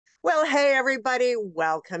Well, hey, everybody.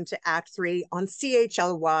 Welcome to Act Three on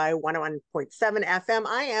CHLY 101.7 FM.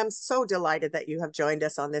 I am so delighted that you have joined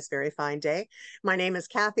us on this very fine day. My name is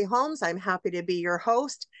Kathy Holmes. I'm happy to be your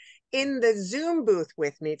host. In the Zoom booth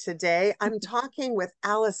with me today, I'm talking with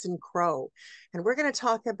Allison Crow, and we're going to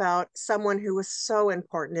talk about someone who was so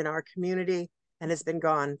important in our community and has been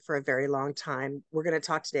gone for a very long time. We're going to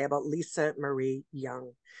talk today about Lisa Marie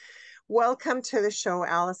Young. Welcome to the show,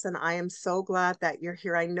 Allison. I am so glad that you're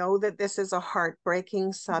here. I know that this is a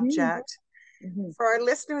heartbreaking subject. Mm-hmm. For our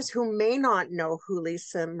listeners who may not know who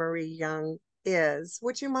Lisa Marie Young is,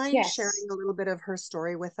 would you mind sharing Yes, a little bit of her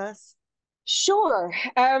story with us? sure.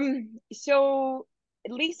 So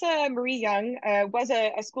Lisa Marie Young was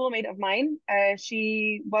a schoolmate of mine.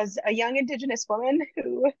 She was a young Indigenous woman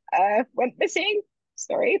who went missing.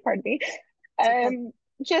 Sorry, pardon me. It's okay. Um,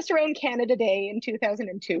 just around Canada Day in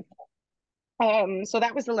 2002. So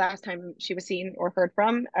that was the last time she was seen or heard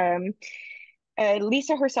from.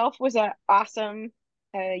 Lisa herself was an awesome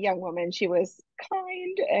young woman. She was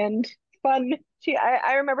kind and fun.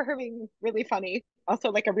 I remember her being really funny,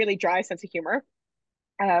 also like a really dry sense of humor.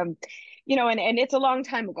 Um, and it's a long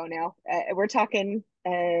time ago now. We're talking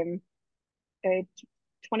uh,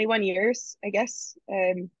 21 years, I guess.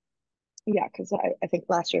 Yeah, because I think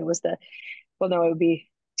last year was well, no, it would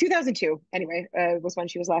be 2002 anyway, was when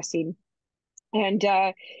she was last seen. And,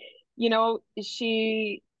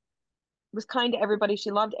 she was kind to everybody.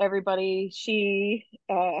 She loved everybody. She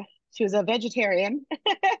was a vegetarian,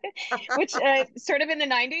 which sort of in the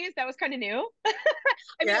 90s, that was kind of new.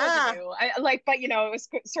 I mean, it wasn't Yeah, new. But it was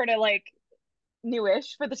sort of like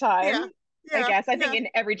newish for the time. yeah, I yeah, guess I think yeah. in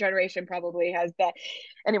every generation probably has that.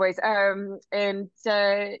 Anyways, and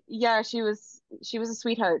yeah, she was a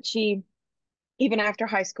sweetheart. She even after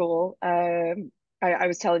high school, I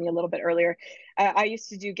was telling you a little bit earlier, I used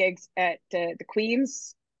to do gigs at the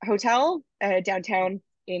Queen's Hotel downtown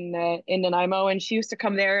in Nanaimo, and she used to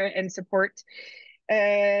come there and support,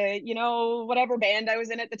 whatever band I was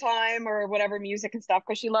in at the time or whatever music and stuff,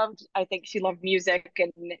 because I think she loved music,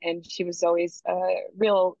 and she was always a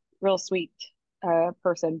real sweet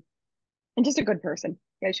person and just a good person.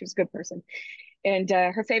 Yeah, she was a good person. And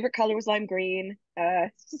her favorite color was lime green.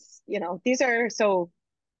 These are so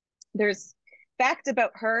there's facts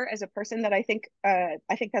about her as a person that I think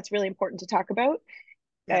that's really important to talk about,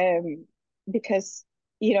 Yeah. um, because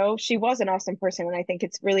she was an awesome person, and I think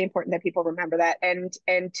it's really important that people remember that. And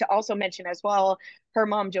to also mention as well, her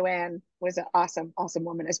mom Joanne was an awesome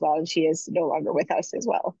woman as well, and she is no longer with us as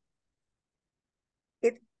well.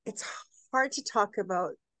 It's hard to talk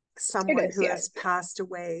about It someone is, who yeah. has passed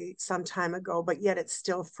away some time ago, but yet it's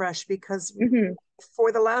still fresh because Hmm.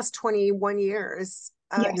 for the last 21 years,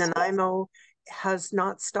 Yes, Nanaimo has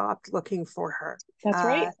not stopped looking for her. that's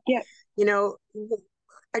right. Uh, Yeah. you know,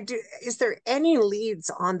 is there any leads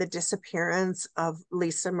on the disappearance of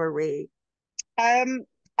Lisa Marie? Um,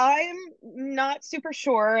 I'm not super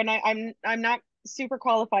sure, and I'm not super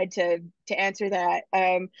qualified to answer that.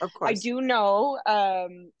 Of I course. do know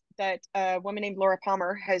that a woman named Laura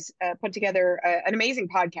Palmer has put together an amazing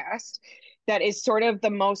podcast that is sort of the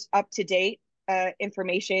most up to date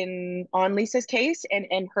information on Lisa's case,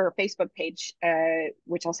 and her Facebook page,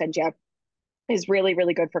 which I'll send you, is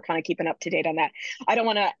really good for kind of keeping up to date on that. I don't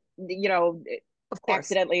want to, Of course.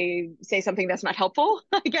 accidentally say something that's not helpful,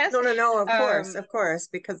 I guess. No, no, no, Um, of course,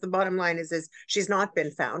 because the bottom line is she's not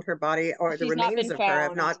been found. Her body or the she's not remains been of her have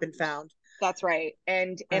found. not been found. That's right.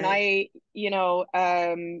 And Right.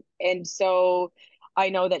 I, and so I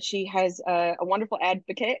know that she has a wonderful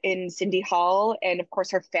advocate in Cindy Hall, and of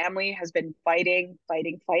course her family has been fighting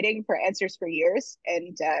for answers for years,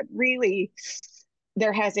 and really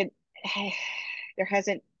there hasn't there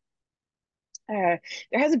hasn't there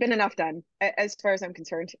hasn't been enough done as far as I'm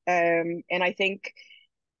concerned. And I think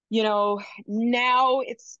now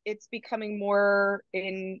it's becoming more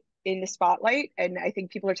in the spotlight, and I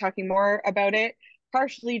think people are talking more about it,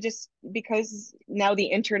 partially just because now the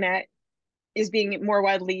internet is being more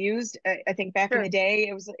widely used. I think back in the Sure. day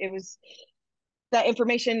it was that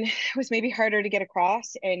information was maybe harder to get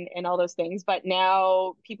across, and all those things, but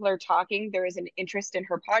now people are talking. There is an interest in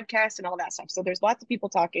her podcast and all that stuff, so there's lots of people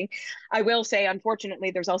talking. I will say,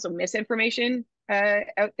 unfortunately, there's also misinformation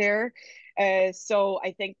out there. So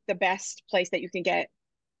I think the best place that you can get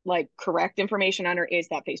like correct information on her is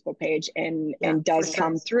that Facebook page, Yeah, and for does sure.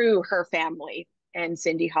 come through her family and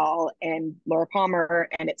Cindy Hall and Laura Palmer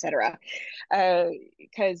and etc.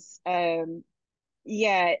 Because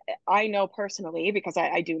yeah, I know personally, because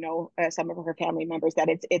I do know some of her family members, that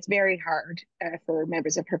it's very hard for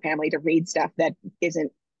members of her family to read stuff that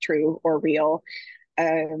isn't true or real.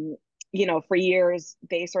 Um, for years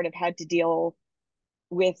they sort of had to deal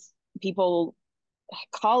with people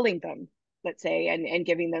calling them, let's say, and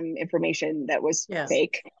giving them information that was Yes.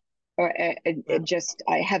 fake. Or Yeah. it just,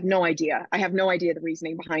 I have no idea. I have no idea the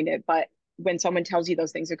reasoning behind it. But when someone tells you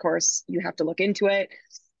those things, of course, you have to look into it.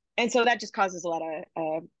 And so that just causes a lot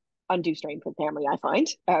of undue strain for the family, I find.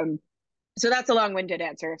 So that's a long-winded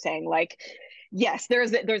answer of saying, like, yes,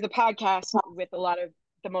 there's a podcast with a lot of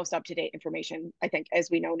the most up-to-date information, I think, as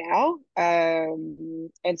we know now,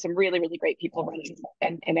 and some really, really great people running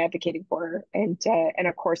and advocating for her. And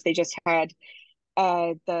of course, they just had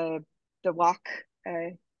the walk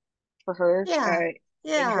for her Yeah. in her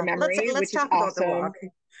Yeah. memory, Let's which is talk about the walk.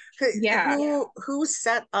 awesome. Yeah, Who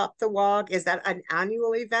set up the walk? Is that an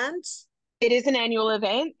annual event? it is an annual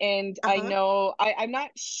event, and I Uh-huh. know I'm not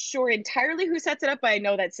sure entirely who sets it up, but I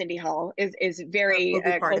know that Cindy Hall is very We'll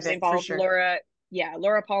be part of closely it for involved. sure.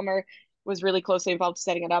 Laura Palmer was really closely involved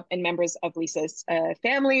setting it up, and members of Lisa's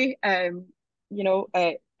family,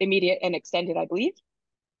 immediate and extended, I believe.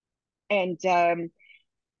 And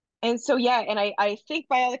so yeah, and I think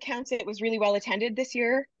by all accounts it was really well attended this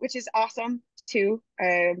year, which is awesome too.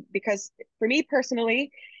 Because for me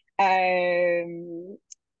personally, um,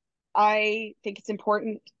 I think it's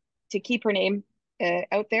important to keep her name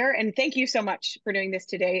out there. And thank you so much for doing this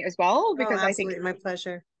today as well, Oh, because I think, absolutely. My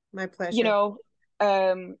pleasure. My you pleasure. know,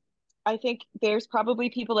 um, I think there's probably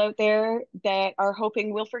people out there that are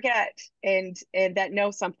hoping we'll forget, and that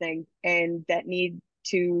know something and that need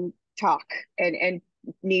to talk and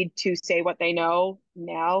need to say what they know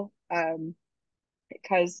now,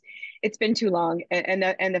 because it's been too long,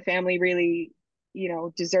 and the family really,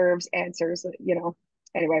 deserves answers.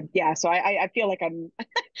 Anyway, yeah. So I feel like I'm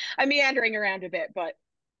I'm meandering around a bit, but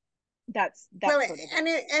Well, that's sort of and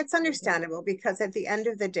it's it. understandable because at the end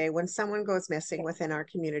of the day, when someone goes missing Yeah, within our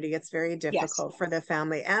community, it's very yes, difficult for the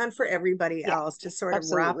family and for everybody yeah, else to sort of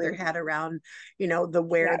wrap their absolutely, head around, the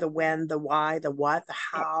where, yeah, the when, the why, the what, the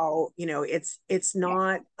yeah, how. It's yeah,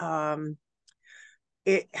 not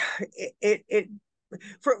it it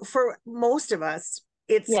for most of us,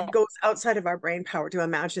 it's yeah, goes outside of our brain power to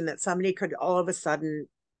imagine that somebody could all of a sudden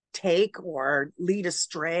take or lead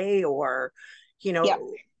astray or you yeah,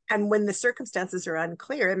 know and when the circumstances are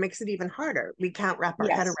unclear, it makes it even harder. We can't wrap our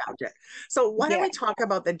head yes, around it. So why don't yeah, we talk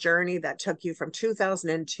about the journey that took you from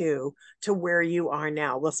 2002 to where you are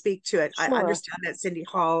now? We'll speak to it. I sure, understand that Cindy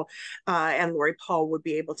Hall and Lori Paul would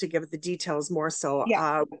be able to give the details more so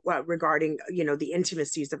yeah, regarding the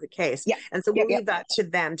intimacies of the case, yeah, and so yep, we'll yep, leave that to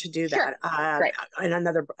them to do sure, that great, in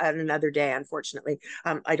another day. Unfortunately,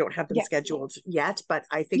 I don't have them yeah, scheduled yet, but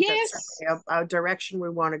I think that's yes, certainly a direction we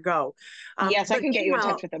want to go. yes, I But can get you in touch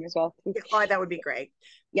meanwhile, with them as well. oh, that would be great.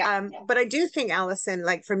 Yeah, But I do think, Allison,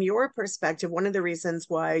 like from your perspective, one of the reasons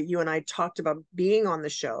why you and I talked about being on the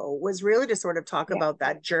show was really to sort of talk yeah, about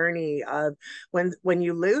that journey of when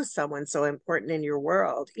you lose someone so important in your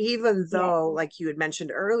world, even yeah, though, like you had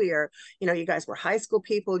mentioned earlier, you guys were high school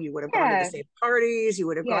people, you would have gone to the yeah, same parties, you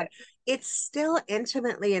would have yeah, gone. It still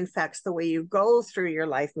intimately infects the way you go through your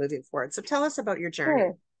life moving forward. So tell us about your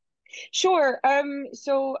journey. sure, sure.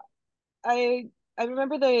 So I I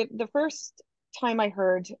remember the first time I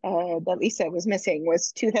heard that Lisa was missing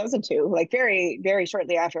was 2002, like very, very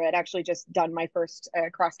shortly after I'd actually just done my first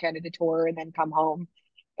cross Canada tour and then come home.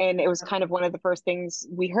 And it was kind of one of the first things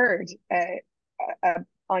we heard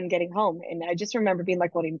on getting home. And I just remember being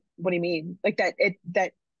like, what do you mean? Like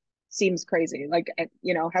that seems crazy. Like,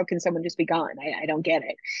 how can someone just be gone? I don't get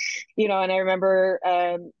it. And I remember,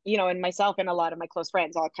 and myself and a lot of my close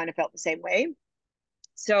friends all kind of felt the same way.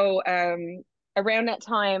 So around that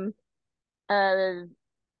time, uh,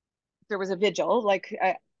 there was a vigil. Like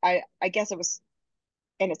I guess it was,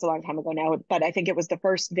 and it's a long time ago now, but I think it was the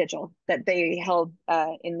first vigil that they held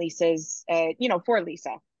in Lisa's, for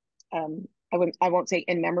Lisa. I won't say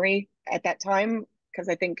in memory at that time, because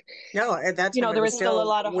I think No, at that time it there was was still a still,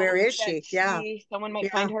 lot of where hope is that she? Yeah, someone might yeah.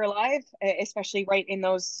 find her alive, especially right in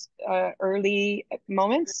those early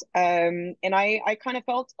moments. And I kind of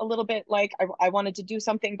felt a little bit like I wanted to do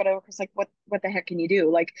something, but I was like, what the heck can you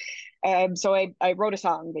do? Like, so I wrote a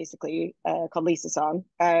song basically called Lisa Song,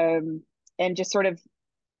 and just sort of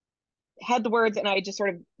had the words, and I just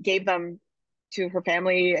sort of gave them to her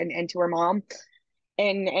family and to her mom.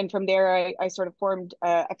 And from there, I sort of formed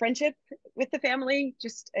a friendship with the family,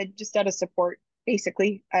 just out of support,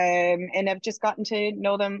 basically. And I've just gotten to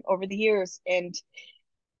know them over the years. And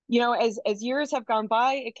as years have gone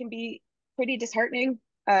by, it can be pretty disheartening.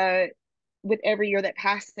 With every year that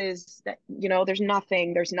passes, that there's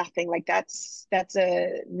nothing like that's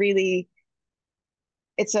a really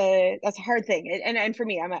that's a hard thing. And for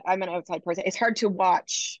me, I'm an outside person. It's hard to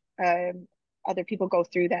watch other people go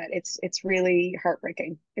through that. It's really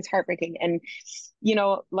heartbreaking. It's heartbreaking. And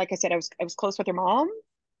like I said, I was close with her mom.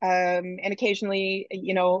 And occasionally,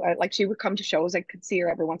 like she would come to shows. I could see her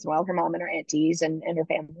every once in a while, her mom and her aunties and her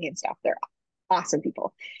family and stuff. They're awesome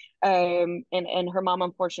people. And her mom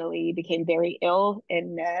unfortunately became very ill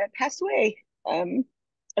and passed away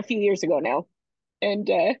a few years ago now. And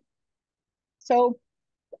so,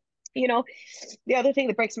 the other thing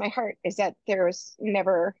that breaks my heart is that there was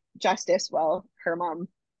never justice while her mom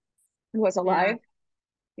was Yeah. alive.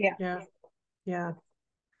 Yeah. Yeah. Yeah.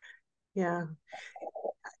 Yeah.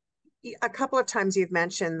 A couple of times you've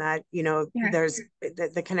mentioned that, Yeah. there's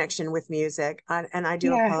the connection with music. And I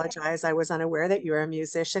do Yeah. apologize. I was unaware that you were a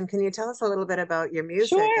musician. Can you tell us a little bit about your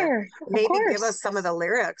music and Sure. Of maybe give course. us some of the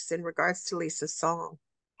lyrics in regards to Lisa's song?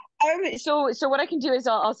 So what I can do is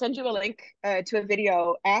I'll send you a link to a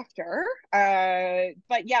video after.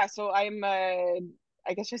 But yeah, so I'm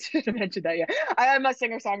I guess I should have mentioned that. Yeah, I am a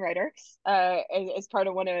singer-songwriter as part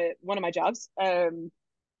of one of my jobs.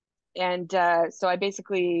 And so I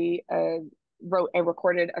basically wrote and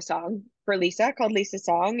recorded a song for Lisa called Lisa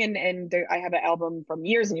Song, and I have an album from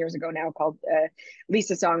years and years ago now called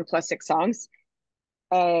Lisa Song plus six songs.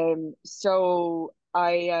 So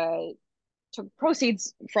I took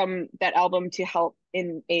proceeds from that album to help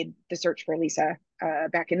in aid the search for Lisa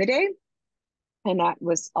back in the day, and that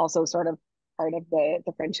was also sort of part of the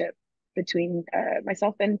friendship between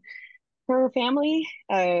myself and her family.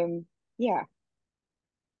 Yeah.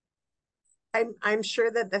 I'm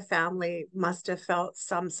sure that the family must have felt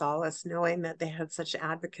some solace knowing that they had such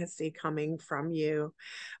advocacy coming from you,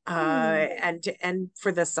 Hmm. and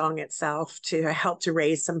for the song itself to help to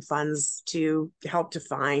raise some funds to help to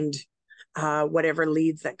find whatever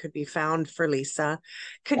leads that could be found for Lisa.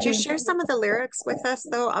 Could you share some of the lyrics with us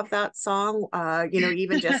though of that song?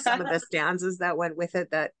 Even just some of the stanzas that went with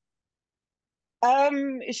it that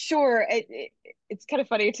Sure. It's kind of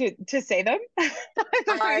funny to say them as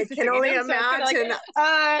I opposed to can singing only them. So it's kind of like, imagine.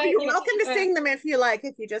 Well, you're you know, welcome to sing them if you like.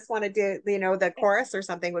 If you just want to do, the chorus or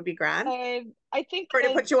something would be grand. I think Or to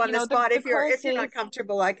put you on the the spot, the if chorus you're not is.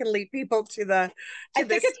 comfortable, I can lead people to the I to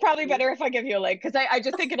think this. it's probably better if I give you a link because I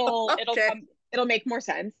just think it'll Okay, come it'll make more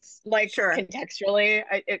sense like sure, contextually.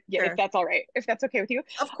 Yeah, if sure. that's all right, if that's okay with you.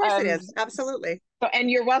 Of course it Um, is. Absolutely. so and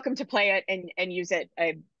you're welcome to play it and use it.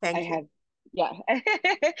 I Thank you. have yeah.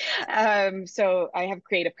 So I have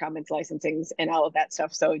Creative Commons licensings and all of that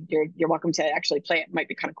stuff. So you're welcome to actually play it. It might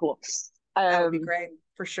be kind of cool. That would be Um, great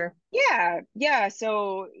for sure. yeah.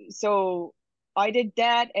 So I did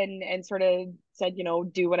that and sort of said,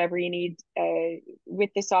 do whatever you need with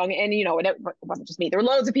this song. And it wasn't just me. There were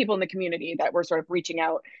loads of people in the community that were sort of reaching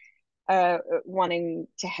out, wanting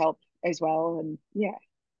to help as well. And yeah.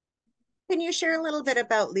 Can you share a little bit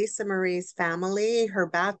about Lisa Marie's family, her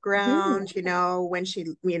Mhm. background, when she,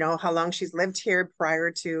 how long she's lived here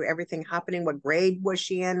prior to everything happening? What grade was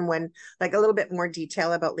she in when, like a little bit more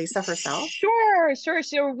detail about Lisa herself? Sure.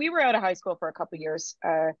 So we were out of high school for a couple of years.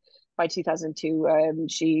 By 2002,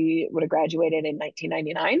 she would have graduated in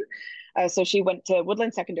 1999. So she went to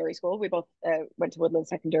Woodland Secondary School. We both went to Woodland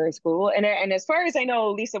Secondary School, and as far as I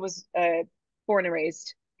know, Lisa was born and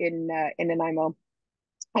raised in Nanaimo.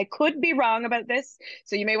 I could be wrong about this,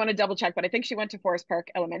 so you may want to double check, but I think she went to Forest Park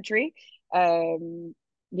Elementary.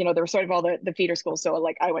 There were sort of all the feeder schools. So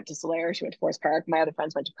like I went to Solaire, she went to Forest Park, my other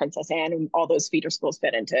friends went to Princess Anne, and all those feeder schools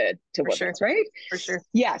fit into For sure. Woodlands, right? For sure.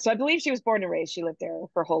 Yeah, so I believe she was born and raised. She lived there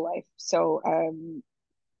her whole life. So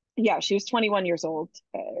yeah, she was 21 years old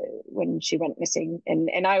when she went missing,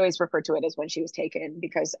 and I always refer to it as when she was taken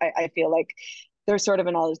because I feel like there's sort of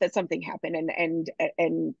a knowledge that something happened,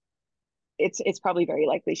 and it's probably very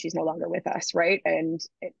likely she's no longer with us, right? And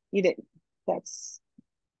you didn't. That's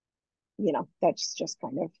that's just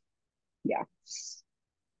kind of yeah,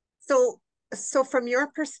 So, so from your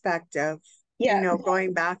perspective, yeah.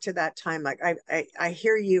 going back to that time, like I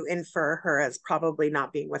hear you infer her as probably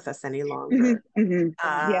not being with us any Hmm. longer. Hmm.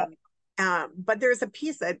 Yeah. Um, but there's a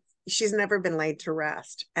piece that she's never been laid to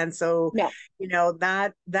rest. And so, No.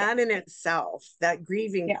 Yeah. that in itself, that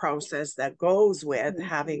grieving Yeah. process that goes with Hmm.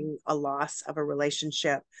 having a loss of a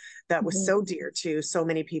relationship that was Hmm. so dear to so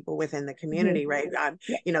many people within the Hmm. community, right?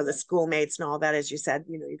 Yeah. The schoolmates and all that, as you said,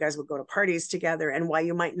 you guys would go to parties together, and while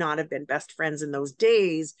you might not have been best friends in those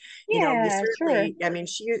days, you Yeah. Sure. certainly, I mean,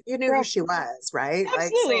 you knew We're who all, she was, right? Like, so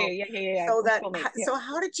absolutely. Yeah. We're schoolmates. Yeah. so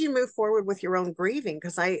how did you move forward with your own grieving?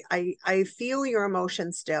 Because I feel your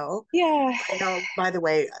emotions still. Yeah. I know, by the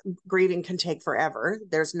way, grieving can take forever.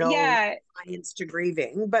 There's no Yeah. science to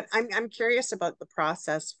grieving, but I'm curious about the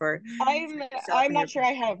process for yourself I'm and your not sure I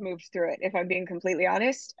family. have moved through it, if I'm being completely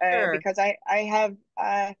honest, Sure. because I have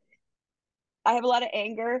I have a lot of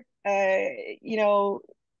anger, you know,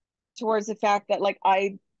 towards the fact that like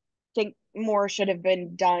I think more should have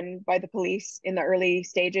been done by the police in the early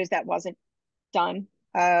stages that wasn't done.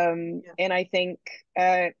 Yeah. And I think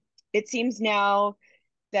it seems now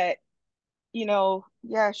that,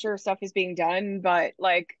 yeah, sure, stuff is being done, but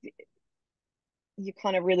like you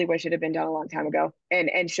kind of really wish it had been done a long time ago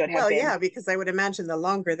and should have Well, been. yeah, because I would imagine the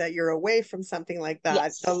longer that you're away from something like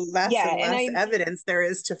that, the Yes. less Yeah. and And less I, evidence there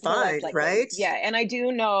is to the less find, likely. right? Yeah. And I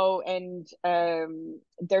do know, and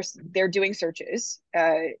they're doing searches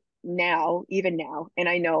now, even now. And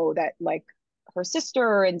I know that like her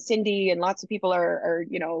sister and Cindy and lots of people are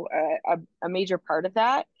a major part of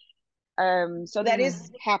that. So that is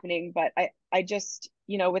Mm. happening, but I just,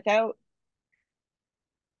 without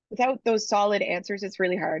those solid answers, it's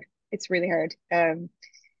really hard. It's really hard.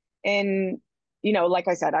 And like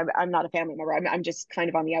I said, I'm not a family member. I'm just kind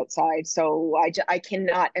of on the outside, so I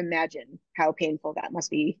cannot imagine how painful that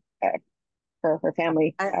must be for her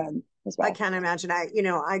family I as I well. can't imagine.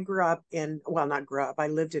 I grew up in, well, not grew up. I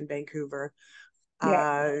lived in Vancouver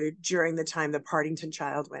Yeah. during the time the Partington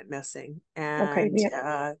child went missing, Okay. and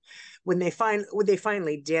Yeah. when they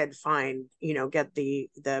finally did find, get the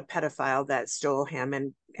pedophile that stole him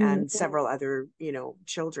Mm. and several other,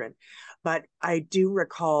 children. But I do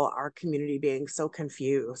recall our community being so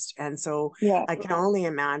confused, and so Yeah. I can only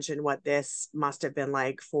imagine what this must have been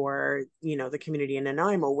like for, the community in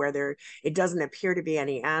Nanaimo, where it doesn't appear to be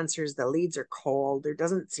any answers. The leads are cold. There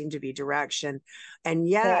doesn't seem to be direction, and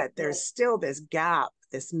Yeah. yet there's still this gap,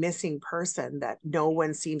 this missing person that no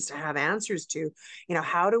one seems to have answers to.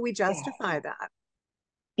 How do we Yeah. justify that?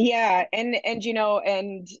 Yeah, and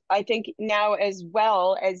I think now as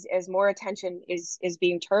well as more attention is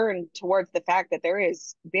being turned towards the fact that there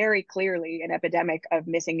is very clearly an epidemic of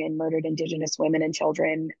missing and murdered Indigenous women and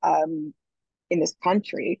children in this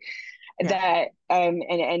country, Yeah. that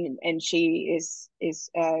and she is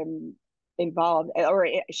involved, or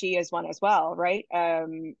she is one as well, right?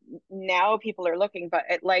 Now people are looking, but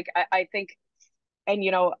I think, and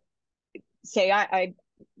say I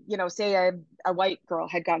say a white girl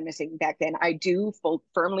had gone missing back then, I do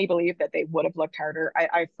firmly believe that they would have looked harder.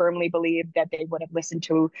 I firmly believe that they would have listened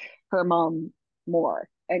to her mom more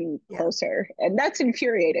and Yeah. closer, and that's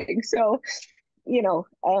infuriating. So,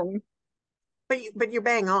 But you're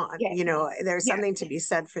bang on. yeah, There's yeah, something to be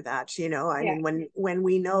said for that. I yeah, mean, when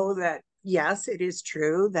we know that, yes, it is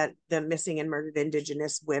true that the missing and murdered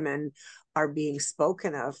Indigenous women are being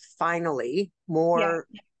spoken of finally yeah, more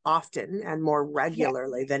often and more yeah,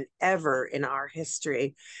 regularly than ever in our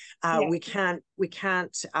history. yeah, We can't let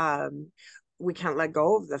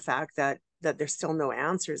go of the fact that there's still no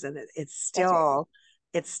answers, and that's right.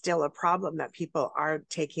 it's still a problem that people are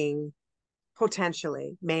taking,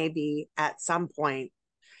 potentially, maybe at some point,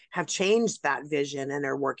 have changed that vision and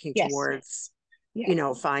are working Yes, towards,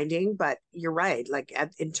 yeah, finding. But you're right, like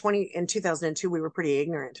in 2002 we were pretty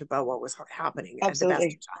ignorant about what was happening at the best absolutely.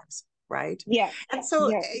 of times, right? Yeah, And so,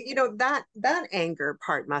 yeah, that anger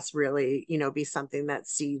part must really, be something that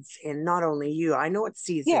seeds in not only you. I know it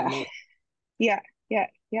seeds in yeah. me. Yeah, yeah,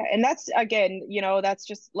 yeah. And that's again, that's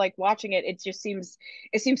just like watching it, it seems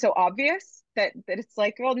so obvious that it's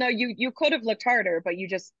like, well, no, you could have looked harder, but you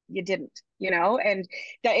didn't, and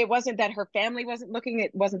that it wasn't that her family wasn't looking,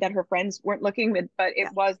 it wasn't that her friends weren't looking, but it Yeah.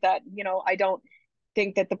 was that, I don't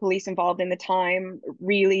think that the police involved in the time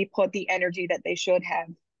really put the energy that they should have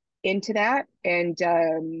into that. And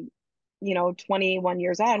 21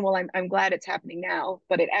 years on, well, I'm glad it's happening now,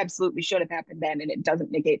 but it absolutely should have happened then, and it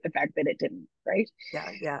doesn't negate the fact that it didn't, right? Yeah,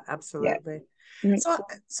 yeah, Yeah. absolutely. Mhm.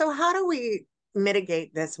 So how do we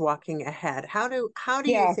mitigate this walking ahead? How do you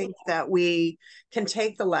Yeah, think that we can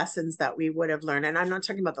take the lessons that we would have learned? And I'm not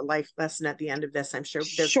talking about the life lesson at the end of this. I'm sure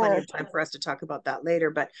there's plenty sure. of time for us to talk about that later.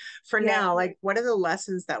 But for Yeah. now, like, what are the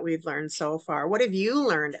lessons that we've learned so far? What have you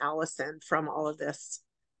learned, Allison, from all of this,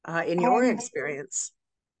 in your Um, experience?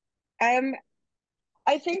 um,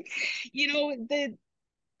 I think, the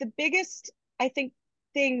biggest, I think,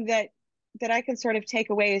 thing that I can sort of take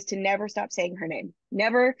away is to never stop saying her name.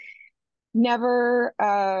 Never, never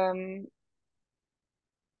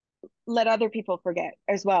let other people forget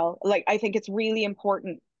as well. Like I think it's really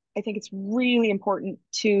important. I think it's really important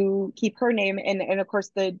to keep her name and of course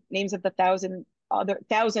the names of the thousands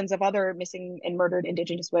of other missing and murdered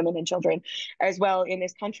Indigenous women and children as well in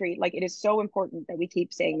this country. Like it is so important that we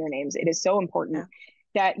keep saying their names. It is so important Yeah,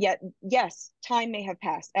 that, yet yes, time may have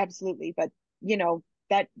passed, absolutely, but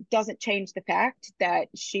that doesn't change the fact that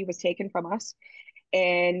she was taken from us,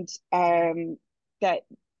 and that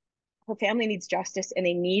her family needs justice and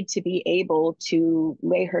they need to be able to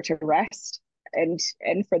lay her to rest and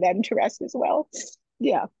for them to rest as well.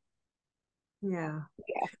 Yeah. Yeah.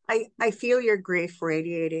 Yeah. I feel your grief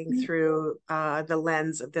radiating through the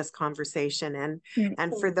lens of this conversation.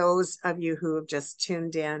 And for those of you who have just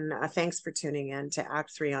tuned in, thanks for tuning in to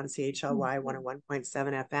Act 3 on CHLY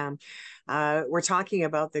 101.7 FM. We're talking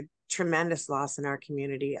about the tremendous loss in our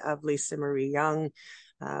community of Lisa Marie Young.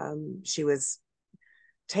 She was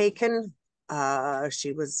taken.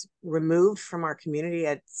 She was removed from our community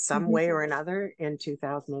at some way or another in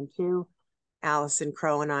 2002. Allison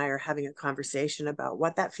Crow and I are having a conversation about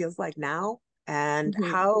what that feels like now, and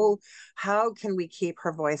how can we keep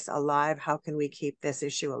her voice alive? How can we keep this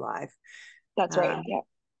issue alive? That's right. Yeah.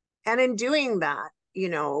 And in doing that,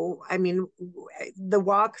 I mean, the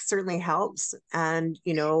walk certainly helps, and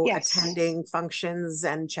Yes. attending functions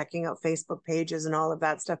and checking out Facebook pages and all of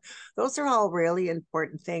that stuff. Those are all really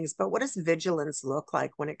important things. But what does vigilance look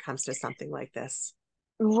like when it comes to something like this?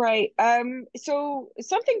 Right. So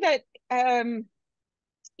something that I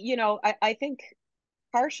think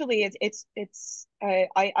partially I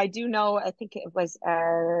do know, I think it was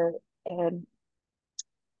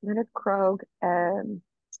Leonard Krog and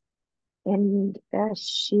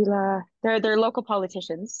Sheila, they're local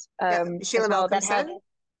politicians Yeah, as Sheila well that have Malcolmson.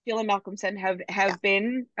 Sheila Malcolmson Yeah, have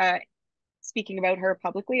been speaking about her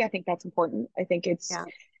publicly. I think that's important. I think it's yeah.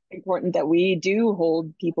 important that we do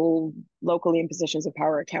hold people locally in positions of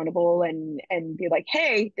power accountable and be like,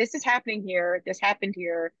 hey, this is happening here. This happened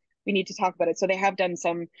here. We need to talk about it. So they have done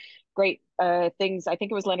some great things. I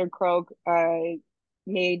think it was Leonard Krog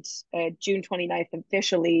made June 29th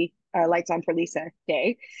officially Lights On for Lisa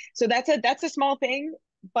Day. So that's a small thing,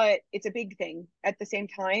 but it's a big thing at the same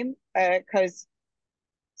time. Because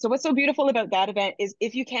so what's so beautiful about that event is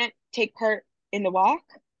if you can't take part in the walk,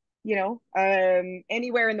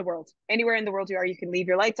 anywhere in the world you are, you can leave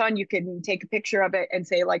your lights on, you can take a picture of it and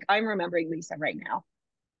say, like, I'm remembering Lisa right now,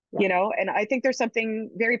 Yeah. and I think there's something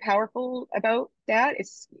very powerful about that.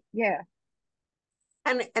 It's, yeah.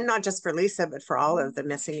 And not just for Lisa, but for all of the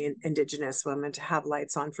missing Indigenous women. To have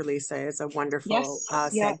Lights On for Lisa is a wonderful Yes.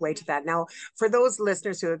 Yeah. segue to that. Now, for those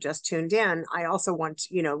listeners who have just tuned in, I also want,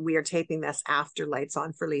 we are taping this after Lights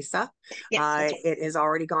On for Lisa. Yes, that's right. It has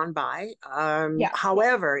already gone by. Yeah,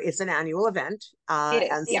 However, it's an annual event.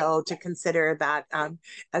 it And is. Yeah. so to consider that,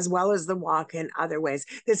 as well as the walk in other ways,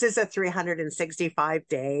 this is a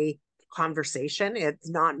 365-day conversation. It's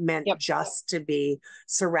not meant Yep. just to be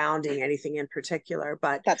surrounding anything in particular,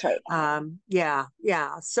 but That's right. yeah.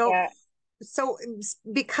 So Yeah.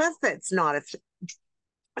 because that's not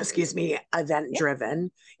excuse me, event Yep.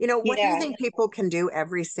 driven, what do you Yeah. think people can do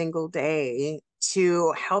every single day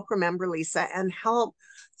to help remember Lisa and help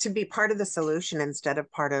to be part of the solution instead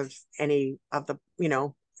of part of any of the,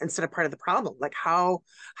 instead of part of the problem? Like how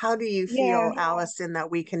do you Yeah. feel, Allison,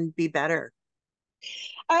 that we can be better?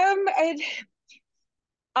 And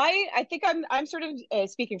I think I'm sort of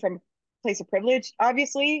speaking from a place of privilege,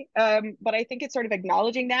 obviously, but I think it's sort of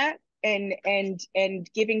acknowledging that and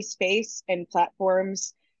giving space and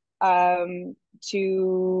platforms to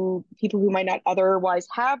people who might not otherwise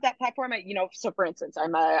have that platform. So for instance,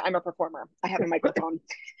 I'm a performer. I have a microphone,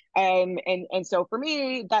 and so for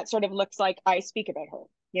me, that sort of looks like I speak about her.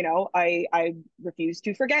 I refuse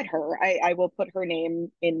to forget her. I will put her name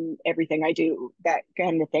in everything I do, that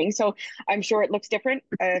kind of thing. So I'm sure it looks different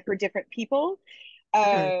for different people.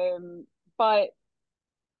 Mhm. But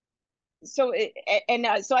so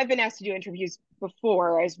so I've been asked to do interviews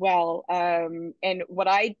before as well. And what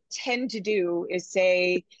I tend to do is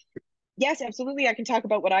say, yes, absolutely, I can talk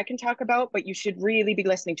about what I can talk about, but you should really be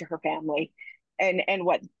listening to her family and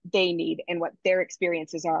what they need and what their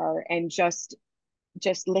experiences are, and just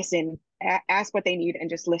listen, ask what they need, and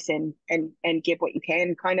just listen and give what you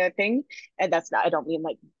can, kind of thing. And that's not, I don't mean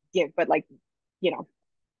like give, but like, you know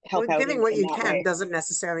Well, help out giving what in you that can way. doesn't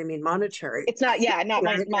necessarily mean monetary, It's not, yeah, not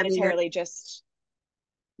right? I mean, monetarily, just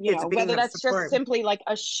it's being whether of that's just support. simply like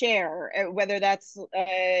a share, whether that's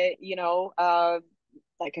like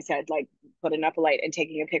I said, like putting up a light and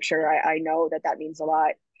taking a picture. I know that means a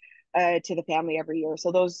lot to the family every year.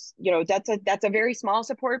 So those, that's a very small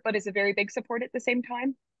support, but it's a very big support at the same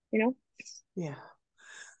time. you know Yeah.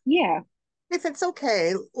 yeah. If it's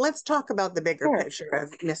okay, let's talk about the bigger Sure. picture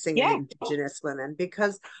of missing and Yeah. Indigenous women,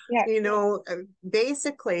 because, Yeah.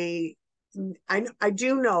 basically, I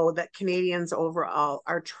do know that Canadians overall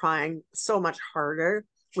are trying so much harder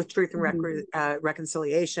with truth and Hmm.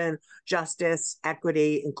 reconciliation, justice,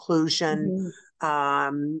 equity, inclusion.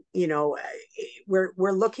 Hmm.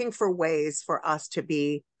 We're looking for ways for us to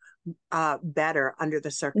be better under the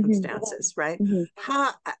Mm-hmm. circumstances, right? Mm-hmm.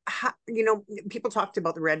 People talked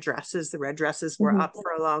about the red dresses. The red dresses were Mm-hmm. up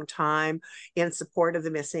for a long time in support of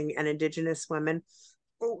the missing and Indigenous women.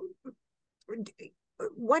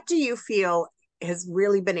 What do you feel has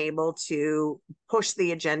really been able to push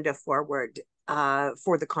the agenda forward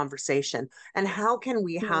for the conversation? And how can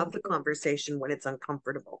we have the conversation when it's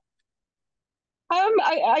uncomfortable?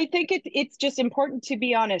 I think it's just important to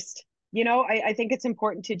be honest. I think it's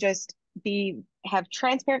important to just have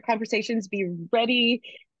transparent conversations, be ready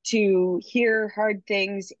to hear hard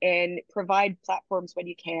things and provide platforms when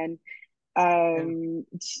you can. Yeah.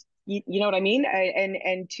 You know what I mean?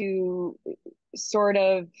 And to sort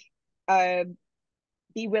of uh,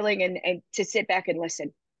 be willing and to sit back and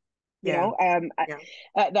listen. You Yeah. know,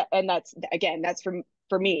 Yeah. and that's again, that's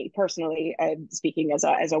for me personally, speaking as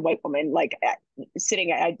a white woman, like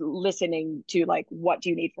sitting, listening to like, what do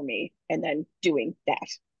you need from me, and then doing that,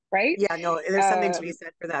 right? Yeah, no, there's something to be Um,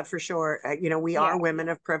 said for that for sure. We are yeah, women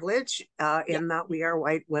of privilege, yeah, in that we are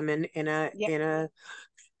white women in a yeah, in a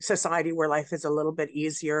society where life is a little bit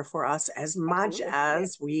easier for us, as much absolutely.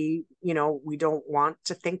 as we don't want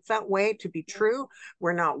to think that way to be true.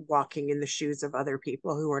 We're not walking in the shoes of other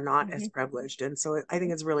people who are not as Mm-hmm. privileged. And so I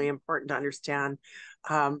think it's really important to understand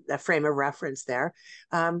that frame of reference there.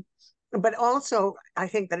 But also, I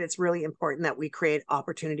think that it's really important that we create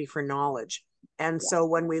opportunity for knowledge. And so Yes.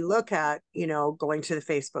 when we look at, going to the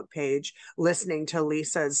Facebook page, listening to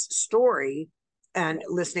Lisa's story, and Yes.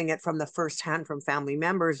 listening it from the first hand from family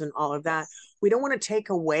members and all of that, Yes. we don't want to take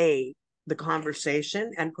away the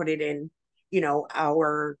conversation and put it in,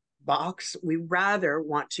 our box. We rather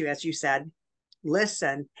want to, as you said,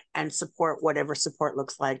 listen and support whatever support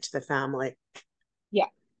looks like to the family. Yeah.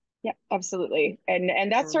 Yeah. Absolutely.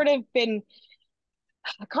 And that's sort of been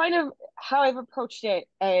kind of how I've approached it,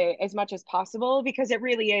 as much as possible, because it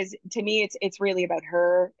really is, to me, it's really about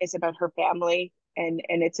her. It's about her family, and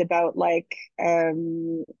it's about like,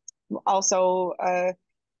 also,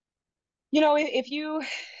 if you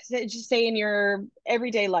just say in your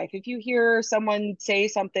everyday life, if you hear someone say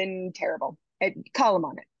something terrible, call them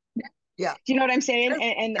on it. Yeah, Do you know what I'm saying? sure.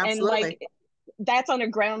 And Absolutely. like, that's on a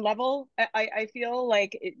ground level. I feel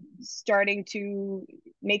like starting to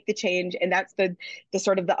make the change, and that's the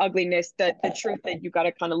sort of the ugliness, the truth that you got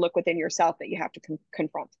to kind of look within yourself, that you have to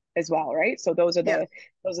confront as well, right? So Yeah.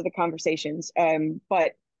 those are the conversations.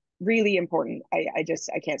 But really important, I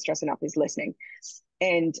can't stress enough, is listening,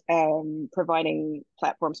 and providing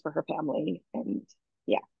platforms for her family, and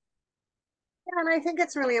yeah. And I think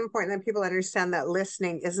it's really important that people understand that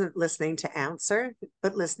listening isn't listening to answer,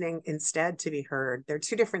 but listening instead to be heard. They're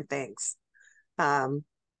two different things. Um,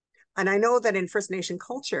 and I know that in First Nation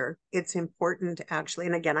culture, it's important actually.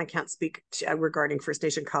 And again, I can't speak regarding First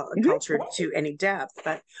Nation Mm-hmm. culture to any depth,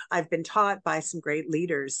 but I've been taught by some great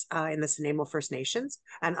leaders in the Nanaimo First Nations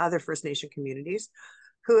and other First Nation communities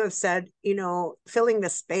who have said, filling the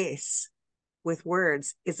space with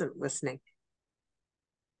words isn't listening,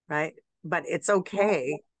 right? But it's Yeah.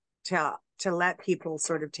 okay to let people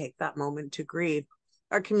sort of take that moment to grieve.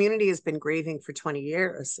 Our community has been grieving for 20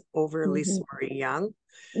 years over Mm-hmm. Lisa Marie Young.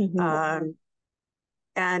 Mm-hmm. Um,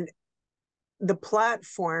 and the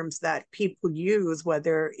platforms that people use,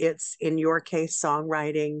 whether it's in your case,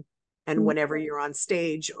 songwriting, and Mm-hmm. whenever you're on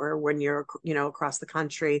stage or when you're, across the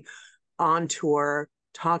country on tour,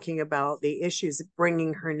 talking about the issues,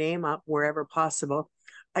 bringing her name up wherever possible.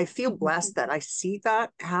 I feel Mm-hmm. blessed that I see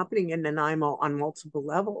that happening in Nanaimo on multiple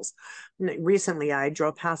levels. Recently, I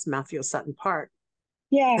drove past Matthew Sutton Park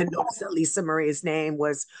Yeah. and noticed that Lisa Marie's name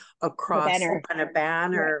was The across, banner. and a Yeah.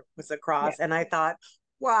 banner was Yeah. across. And I thought,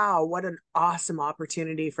 wow, what an awesome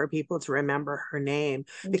opportunity for people to remember her name.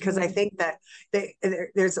 Because I Mm-hmm. think that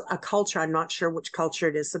there's a culture, I'm not sure which culture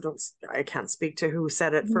it is, so I can't speak to who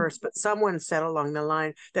said it Mm-hmm. first, but someone said along the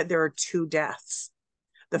line that there are two deaths.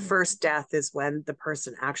 The first death is when the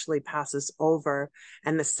person actually passes over,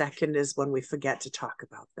 and the second is when we forget to talk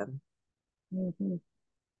about them. Mm-hmm.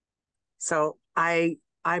 So I'm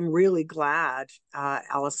really glad,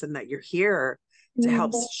 Allison, that you're here to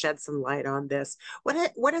help shed some light on this.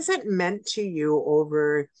 What has it meant to you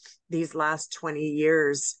over these last 20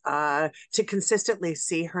 years to consistently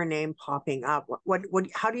see her name popping up? What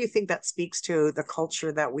how do you think that speaks to the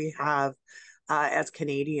culture that we have as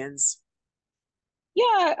Canadians?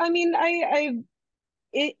 Yeah, I mean,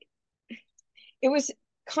 it it was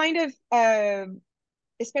kind of,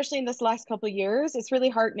 especially in this last couple of years, it's really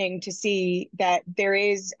heartening to see that there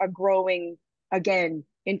is a growing, again,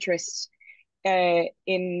 interest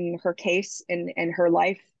in her case, and her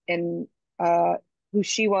life, and uh, who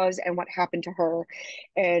she was and what happened to her.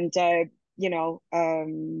 And you know,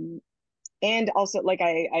 and also like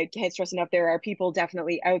I can't stress enough, there are people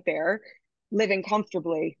definitely out there living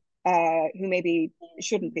comfortably, who maybe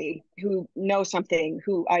shouldn't be, who know something,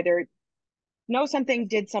 who either know something,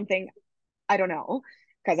 did something, I don't know,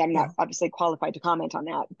 because I'm Yeah. not obviously qualified to comment on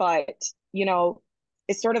that, but you know,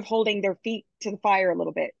 it's sort of holding their feet to the fire a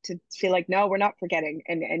little bit to feel like, no, we're not forgetting,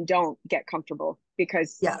 and don't get comfortable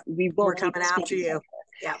because Yeah. we will We're keep coming after speaking. you.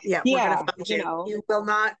 Yeah. Yeah. We're going to Yeah, find you you. know,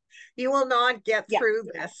 You will not get yeah, through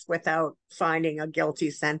this without finding a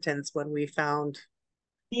guilty sentence when we found.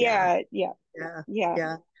 Yeah. yeah, yeah, Yeah. yeah.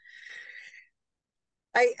 Yeah.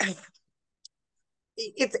 I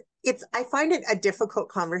it's I find it a difficult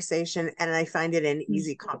conversation, and I find it an Mm,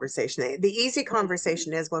 easy conversation. The easy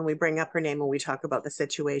conversation is when we bring up her name and we talk about the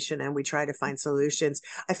situation and we try to find solutions.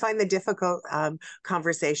 I find the difficult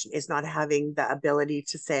conversation is not having the ability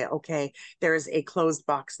to say, okay, there is a closed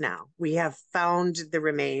box now. We have found the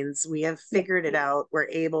remains. We have yeah, figured it out. We're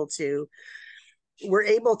able to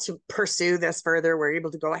pursue this further. We're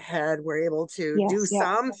able to go ahead. We're able to do yes, yeah,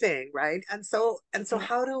 something, right? And so yeah.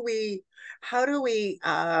 how do we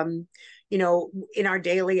you know, in our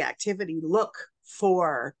daily activity, look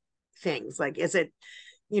for things like, is it,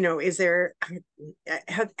 you know, is there,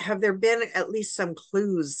 have there been at least some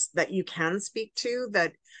clues that you can speak to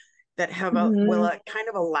that have a will Hmm. kind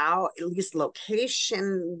of allow at least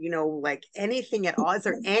location, you know, like anything at all? Is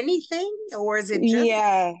there anything, or is it just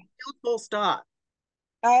Yeah. full stop?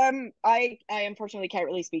 I unfortunately can't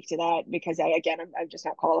really speak to that because I'm just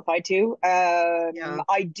not qualified to. Yeah.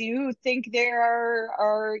 I do think there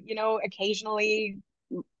are, you know, occasionally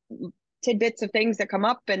tidbits of things that come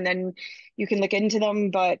up and then you can look into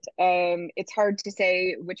them, but it's hard to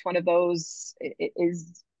say which one of those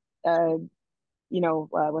is, uh, you know,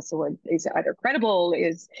 what's the word? Is either credible,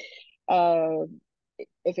 is uh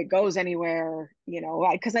if it goes anywhere, you know,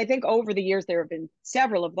 because I think over the years there have been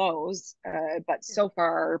several of those, but so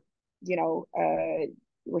far, you know,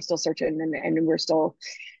 we're still searching and we're still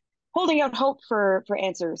holding out hope for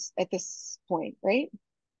answers at this point, right?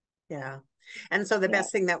 Yeah. And so the Yeah,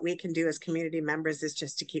 best thing that we can do as community members is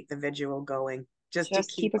just to keep the visual going, just to just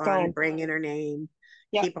keep keep it on going. bringing her name,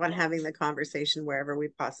 Yeah, keep on having the conversation wherever we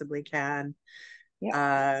possibly can. yeah,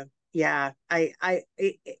 Uh, yeah,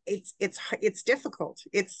 it's difficult.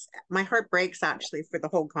 It's my heart breaks actually for the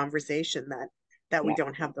whole conversation that we yeah,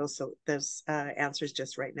 don't have those answers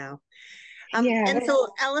just right now. yeah, And so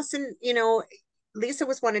Allison, you know, Lisa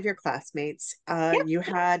was one of your classmates. yeah.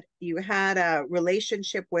 You had a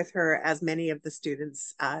relationship with her, as many of the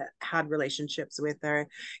students had relationships with her.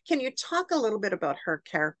 Can you talk a little bit about her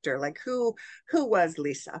character? Like who was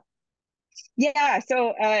Lisa? Yeah,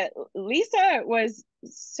 so Lisa was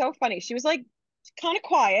so funny. She was like kind of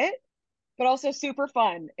quiet, but also super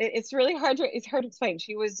fun. It's really hard to explain.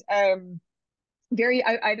 She was very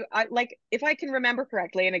I like, if I can remember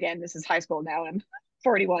correctly, and again, this is high school now. I'm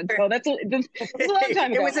 41, so that's a long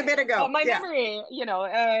time It ago. was a bit ago. My Yeah. memory, you know,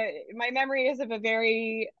 my memory is of a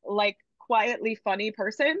very like quietly funny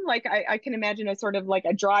person. Like I can imagine a sort of like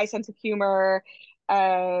a dry sense of humor,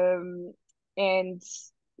 and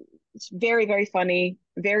it's very, very funny,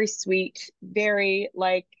 very sweet, very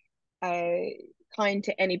like uh kind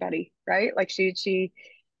to anybody, right? Like she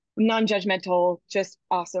non-judgmental, just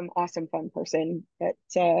awesome, awesome fun person. But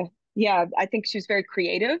yeah, I think she was very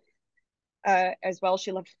creative as well.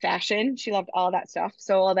 She loved fashion. She loved all that stuff.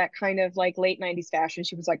 So all that kind of like late 90s fashion,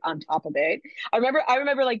 she was like on top of it. I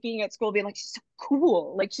remember like being at school being like, she's so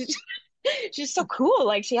cool. Like she's so cool.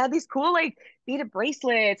 Like she had these cool like beaded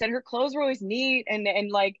bracelets and her clothes were always neat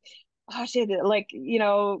and like, oh, she had like, you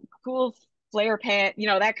know, cool flare pant, you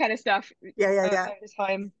know, that kind of stuff Yeah, yeah, yeah. at the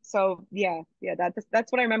time. So yeah, yeah,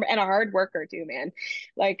 that's what I remember. And a hard worker too, man.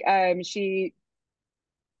 Like she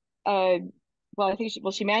uh well, I think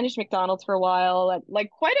she managed McDonald's for a while at like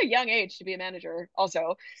quite a young age to be a manager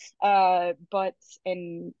also. But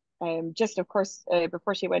and just of course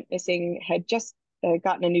before she went missing had just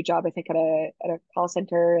gotten a new job, I think at a call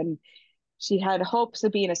center, and she had hopes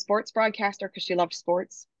of being a sports broadcaster because she loved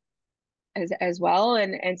sports as well,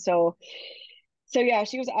 and so yeah,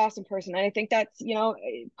 she was an awesome person. And I think that's, you know,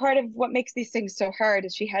 part of what makes these things so hard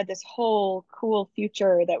is she had this whole cool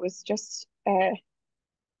future that was just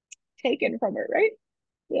taken from her, right?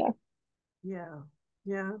 Yeah. Yeah.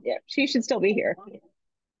 Yeah. Yeah. She should still be here.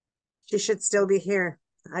 She should still be here.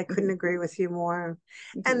 I couldn't Hmm. agree with you more.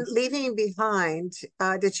 Hmm. And leaving behind,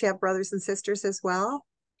 did she have brothers and sisters as well?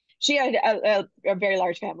 She had a very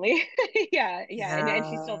large family. Yeah. Yeah. And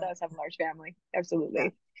she still Yeah. does have a large family. Yeah.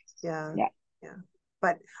 Absolutely. Yeah. Yeah. Yeah.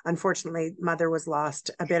 But unfortunately, mother was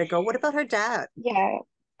lost a bit ago. What about her dad? Yeah.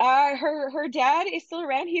 Her dad is still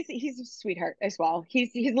around. He's a sweetheart as well.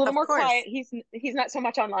 He's a little Of more quiet. course. He's not so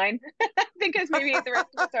much online, I think, as maybe the rest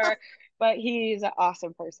of us are. But he's an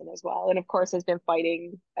awesome person as well, and of course has been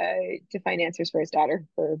fighting to find answers for his daughter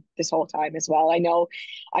for this whole time as well. I know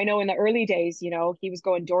in the early days, you know, he was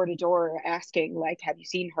going door to door asking like, "Have you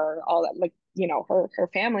seen her?" All that, like, you know, her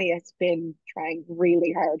family has been trying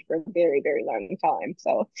really hard for a very, very long time.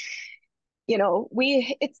 So, you know,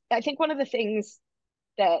 it's, I think one of the things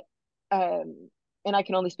that and I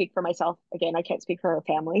can only speak for myself. Again, I can't speak for her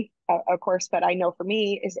family, of course, but I know for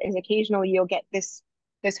me is occasionally you'll get this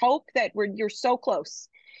hope that you're so close,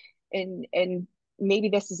 and maybe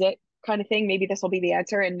this is it kind of thing. Maybe this will be the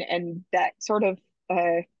answer, and that sort of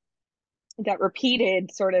that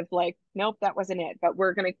repeated sort of like, nope, that wasn't it, but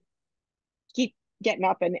we're gonna keep getting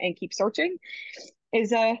up and keep searching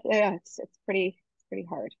is yeah, it's pretty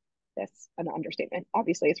hard. That's an understatement.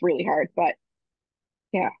 Obviously, it's really hard, but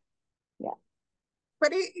yeah, yeah,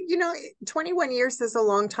 But you know, 21 years is a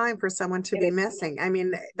long time for someone to it be is. missing. I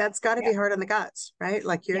mean, that's got to Yeah, be hard on the guts, right?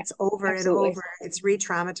 Like yeah, it's over and absolutely. over. It's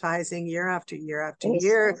re-traumatizing year after year after It is.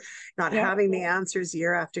 year, not Yeah. having the answers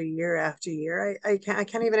year after year after year. I can't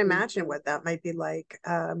even Mhm. imagine what that might be like.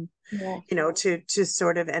 Yeah. You know, to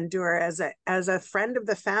sort of endure as a friend of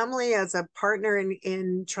the family, as a partner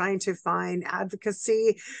in trying to find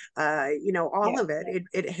advocacy, you know, all Yeah. of it.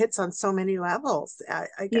 It hits on so many levels. I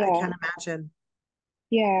Yeah. can't imagine.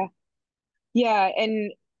 Yeah. Yeah.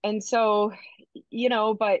 And so, you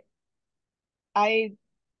know, but I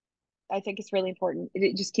I think it's really important.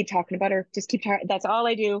 Just keep talking about her. Just keep talking. That's all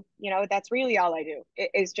I do. You know, that's really all I do.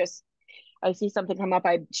 It is just I see something come up,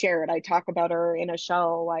 I share it. I talk about her in a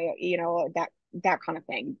show. You know, that kind of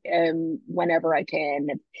thing. Whenever I can.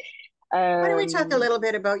 Why don't we talk a Um, little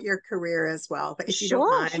bit about your career as well, if you don't sure,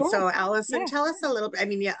 mind? sure. So, Allison, Yeah. tell us a little bit. I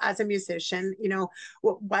mean, yeah, as a musician, you know,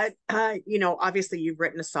 you know, obviously you've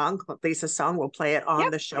written a song, Lisa's song. We'll play it on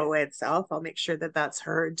Yep. the show itself. I'll make sure that that's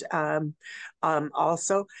heard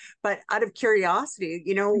also. But out of curiosity,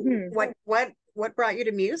 you know, Hmm. what brought you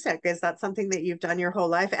to music? Is that something that you've done your whole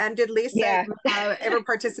life? And did Lisa Yeah. ever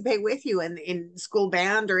participate with you in school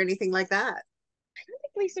band or anything like that?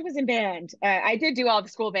 Think Lisa was in band. I did do all the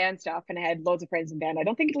school band stuff, and I had loads of friends in band. I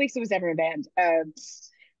don't think Lisa was ever in band.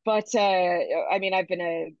 But I mean,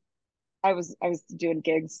 I was doing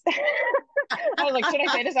gigs. I was like, should I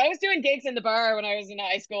say this? I was doing gigs in the bar when I was in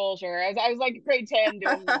high school. Sure, I was like grade 10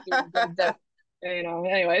 doing gigs. You know,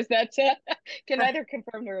 anyways, that can neither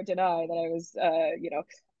confirm nor deny that I was, you know,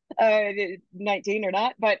 19 or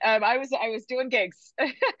not, but I was doing gigs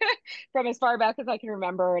from as far back as I can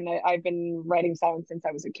remember, and I've been writing songs since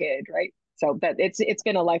I was a kid, right? So that it's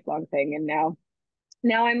been a lifelong thing, and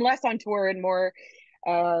now I'm less on tour and more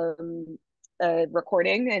um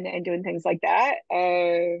recording and doing things like that,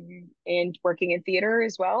 and working in theater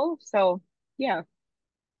as well. So yeah,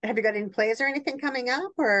 Have you got any plays or anything coming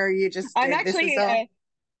up, or you just I'm this is actually all?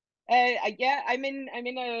 yeah, I'm in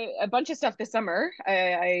a bunch of stuff this summer.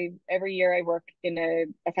 I every year I work in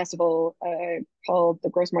a festival called the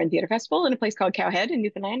Grossmoreland Theatre Festival in a place called Cowhead in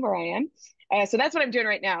Newfoundland, where I am. So that's what I'm doing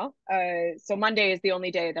right now. So Monday is the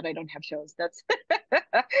only day that I don't have shows. That's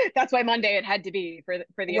that's why Monday it had to be for the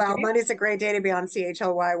Well, interview. Monday's a great day to be on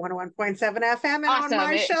CHLY 101.7 FM and on Awesome,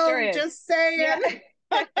 my it sure show. is. Just saying. Yeah,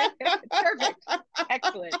 perfect,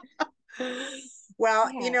 excellent.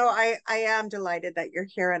 Well, you Yeah, know, I am delighted that you're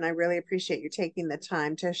here, and I really appreciate you taking the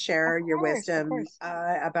time to share your of wisdom course.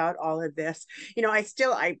 about all of this. You know, I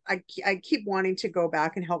keep wanting to go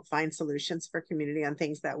back and help find solutions for community on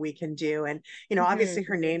things that we can do. And you know, Hmm. obviously,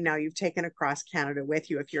 her name now you've taken across Canada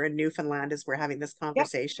with you. If you're in Newfoundland, as we're having this Yep,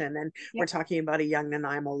 conversation, and we're yep. talking about a young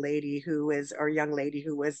Nanaimo lady who is, or young lady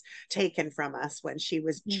who was taken from us when she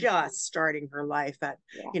was Hmm. just starting her life at,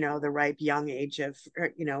 Yeah. you know, the ripe young age of,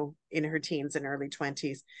 you know, in her teens and early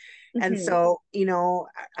 20s. And Hmm. so, you know,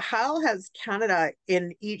 how has Canada,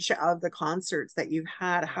 in each of the concerts that you've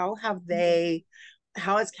had, how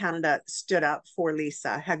has Canada stood up for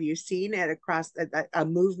Lisa? Have you seen it across a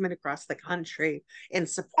movement across the country in Um,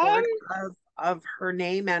 support of her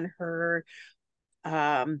name and her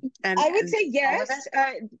I would and say all of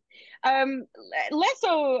it? yes. Less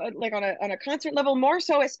so like on a concert level, more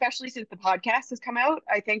so, especially since the podcast has come out.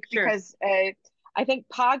 I think Sure. because I think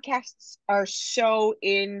podcasts are so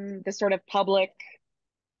in the sort of public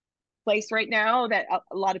place right now that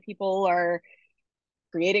a lot of people are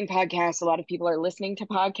creating podcasts. A lot of people are listening to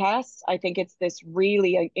podcasts. I think it's this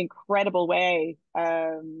really incredible way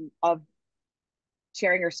of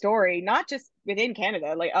sharing her story, not just within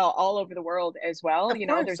Canada, like all over the world as well. Of You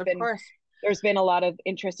know, course, of course. there's been a lot of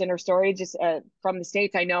interest in her story just from the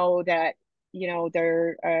States. I know that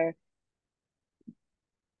there's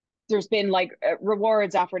been like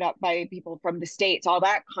rewards offered up by people from the States, all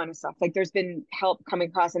that kind of stuff. Like there's been help coming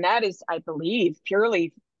across, and that is, I believe,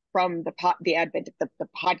 purely from the advent of the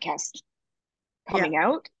podcast Yeah, coming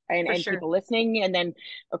out for and sure. people listening. And then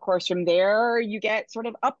of course from there you get sort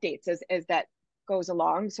of updates as that goes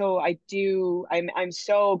along. So I'm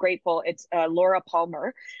so grateful. It's Laura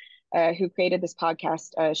Palmer who created this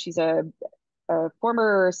podcast. She's a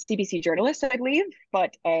former CBC journalist, I believe,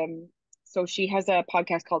 but so she has a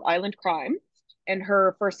podcast called Island Crime, and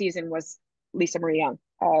her first season was Lisa Marie Young.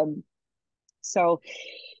 So,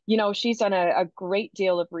 she's done a great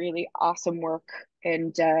deal of really awesome work,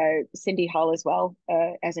 and Cindy Hall as well,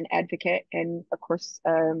 as an advocate, and of course,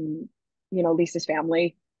 Lisa's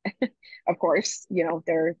family, of course,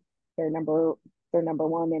 they're number they're number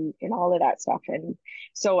one in all of that stuff. And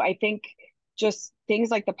so I think just things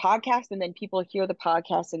like the podcast, and then people hear the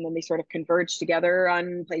podcast and then they sort of converge together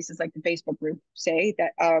on places like the Facebook group, say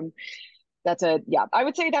that I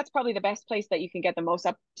would say that's probably the best place that you can get the most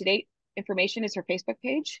up to date information is her Facebook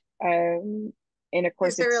page. And of Is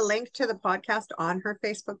course there a it's link to the podcast on her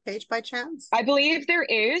Facebook page by chance? I believe there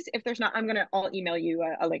is. If there's not, I'll email you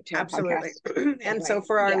a link to her Absolutely. podcast And so anyway.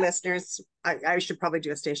 for our Yeah, listeners, I should probably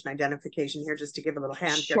do a station identification here just to give a little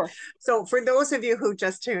hand here. sure. So for those of you who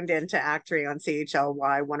just tuned in to Act 3 on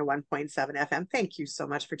CHLY 101.7 FM, thank you so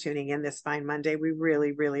much for tuning in this fine Monday. We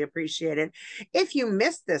really, really appreciate it. If you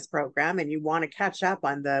missed this program and you want to catch up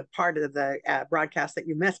on the part of the broadcast that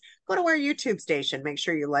you missed, go to our YouTube station. Make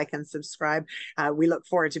sure you like and subscribe. We look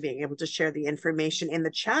forward to being able to share the information in the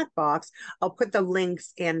chat box. I'll put the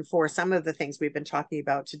links in for some of the things we've been talking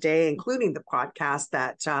about today, including the podcast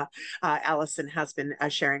that Allison has been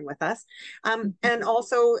sharing with us. And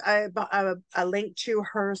also a link to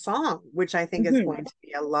her song, which I think is Mm-hmm. going to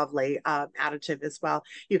be a lovely additive as well.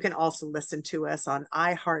 You can also listen to us on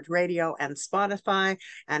iHeartRadio and Spotify.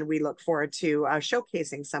 And we look forward to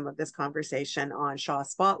showcasing some of this conversation on Shaw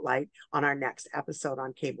Spotlight on our next episode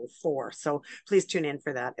on Cable 4. So please tune in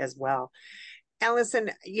for that as well. Allison,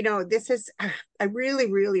 this is, I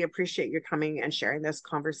really, really appreciate your coming and sharing this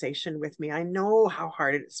conversation with me. I know how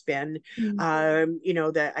hard it's been.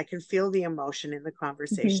 That I can feel the emotion in the Mm-hmm.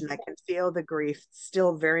 conversation. I can feel the grief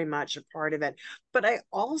still very much a part of it. But I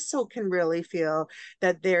also can really feel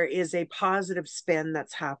that there is a positive spin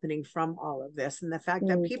that's happening from all of this. And the fact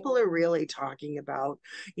that people are really talking about,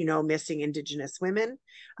 missing Indigenous women,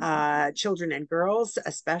 children and girls,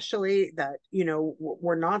 especially that,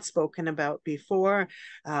 were not spoken about before.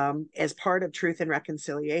 As part of Truth and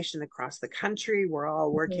Reconciliation across the country, we're all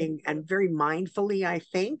Mm-hmm. working and very mindfully, I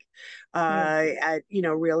think, at,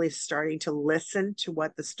 really starting to listen to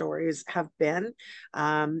what the stories have been.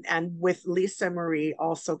 And with Lisa Marie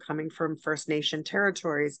also coming from First Nation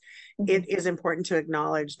territories, Mm-hmm. it is important to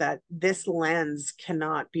acknowledge that this lens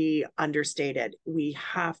cannot be understated. We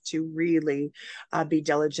have to really be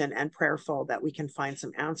diligent and prayerful that we can find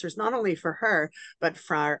some answers, not only for her, but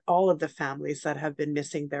for all of the families that have been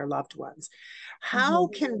missing their loved ones. How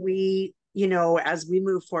Mm-hmm. can we, as we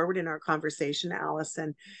move forward in our conversation,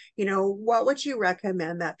 Allison, what would you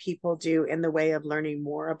recommend that people do in the way of learning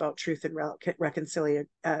more about truth and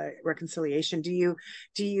reconciliation? Do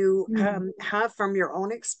you have, from your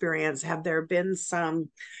own experience, have there been some,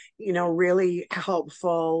 really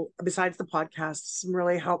helpful, besides the podcast, some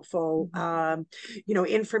really helpful,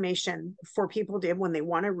 information for people to, when they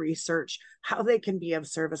want to research how they can be of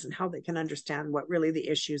service and how they can understand what really the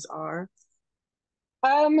issues are?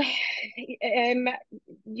 Um, and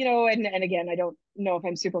again, I don't know if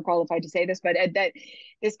I'm super qualified to say this, but that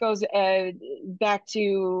this goes back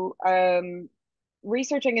to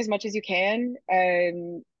researching as much as you can.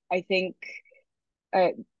 I think uh,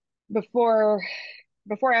 before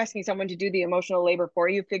before asking someone to do the emotional labor for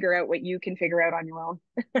you, figure out what you can figure out on your own.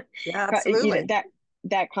 Yeah, You know, absolutely.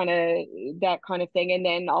 that kind of thing, and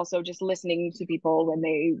then also just listening to people when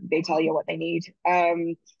they tell you what they need.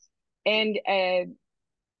 And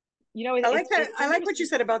I like that. it's I like what you interesting.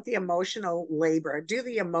 said about the emotional labor. Do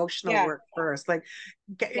the emotional Yeah, work first. Like,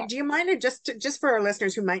 yeah, do you mind it just for our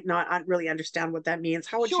listeners who might not really understand what that means?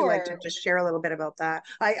 How would you like to sure. just share a little bit about that?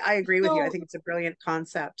 I agree with you. I So think it's a brilliant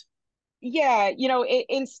concept. yeah,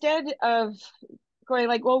 instead of going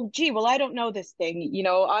like, well, gee, well, I don't know this thing,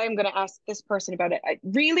 I'm going to ask this person about it. I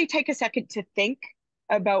really take a second to think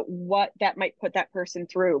about what that might put that person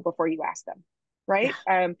through before you ask them, Yeah,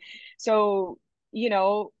 right? So,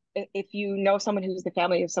 if you know someone who's the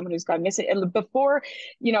family of someone who's gone missing, and before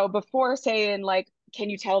saying like, can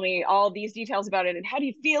you tell me all these details about it and how do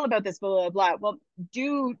you feel about this, blah blah blah. Well,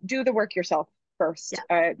 do the work yourself yeah, first,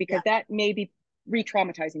 because yeah. that may be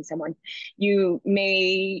re-traumatizing someone.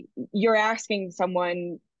 You're asking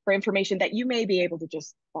someone for information that you may be able to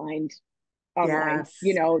just find online,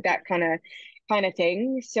 Yes. that kind of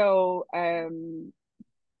thing. So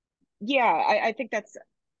yeah, I think that's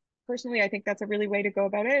personally, I think that's a really way to go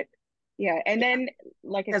about it. Yeah. And Yeah, then,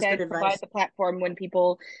 like I that's good said, provide advice. the platform when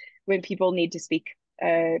people need to speak,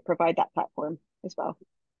 provide that platform as well.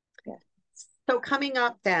 Yeah. So coming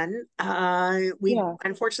up then, we Yeah.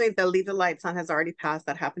 unfortunately the Leave the Lights On has already passed.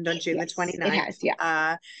 That happened on June the Yes, it 29th. has.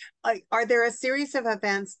 Yeah. Are there a series of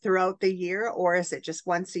events throughout the year, or is it just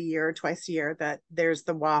once a year or twice a year that there's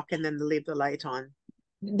the walk and then the Leave the Light On?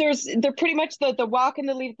 They're pretty much the walk and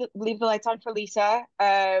the leave the lights on for Lisa.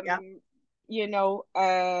 Yeah. You know,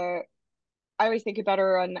 I always think about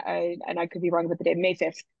her on, and I could be wrong about the day, May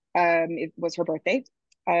 5th. It was her birthday.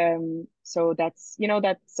 So that's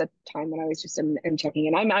a time when I was just am checking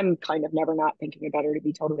in. I'm kind of never not thinking about her, to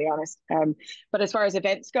be totally honest. But as far as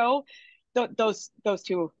events go, those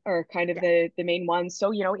two are kind of Yeah. the main ones.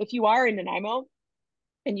 So, if you are in Nanaimo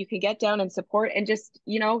and you can get down and support and just,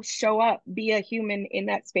 show up, be a human in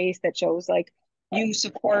that space that shows like you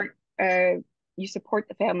support uh you support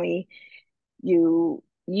the family, you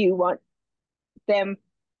want them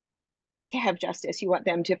to have justice. You want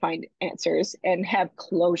them to find answers and have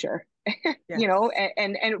closure, Yes.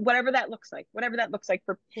 and whatever that looks like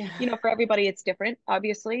for, Yeah. for everybody, it's different,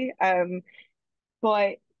 obviously.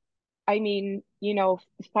 But I mean,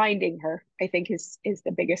 finding her, I think is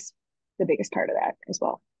the biggest part of that as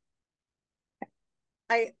well.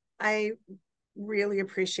 I really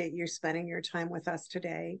appreciate you spending your time with us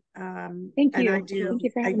today. Thank And you. Thank you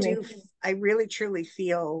for having me. I really truly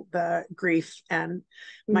feel the grief, and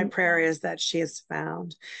my Mm. prayer is that she is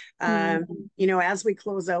found. Mm. As we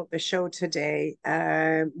close out the show today,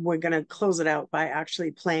 we're going to close it out by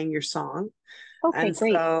actually playing your song. Okay, And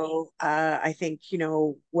great. so I think,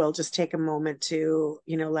 we'll just take a moment to,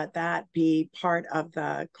 let that be part of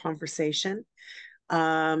the conversation.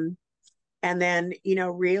 Um, and then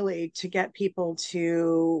really to get people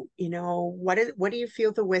to what do you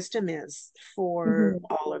feel the wisdom is for Mhm.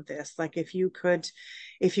 all of this, like if you could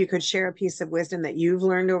share a piece of wisdom that you've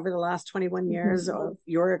learned over the last 21 Mhm. years of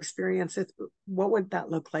your experiences, what would that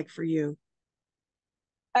look like for you?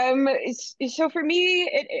 So for me,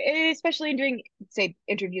 especially in doing, say,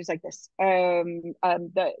 interviews like this,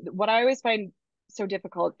 the what I always find so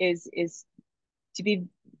difficult is to be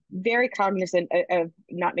very cognizant of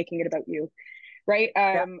not making it about you, right?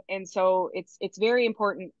 Yeah. And so it's very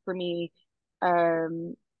important for me,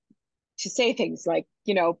 um, to say things like,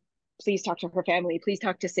 please talk to her family, please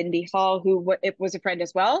talk to Cindy Hall, who it was a friend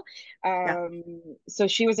as well. Yeah, So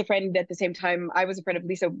she was a friend at the same time I was a friend of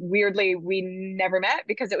Lisa. Weirdly, we never met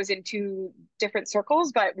because it was in two different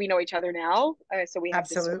circles, but we know each other now. So we have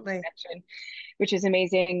this sort of absolutely. connection, which is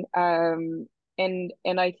amazing.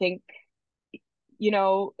 And I think,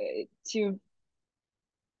 to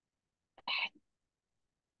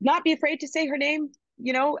not be afraid to say her name,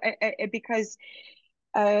 because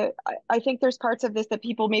I think there's parts of this that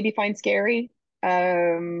people maybe find scary.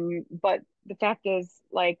 But the fact is,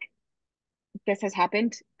 like, this has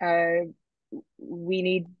happened. We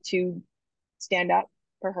need to stand up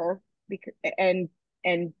for her, because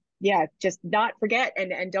and yeah, just not forget,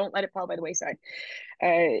 and don't let it fall by the wayside.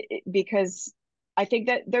 Because I think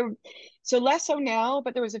that so less so now,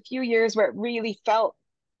 but there was a few years where it really felt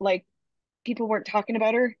like people weren't talking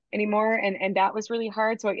about her anymore, and that was really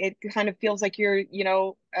hard. So it kind of feels like you're,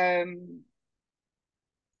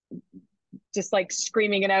 just like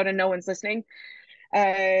screaming it out and no one's listening,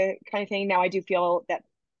 kind of thing. Now I do feel that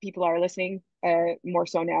people are listening, more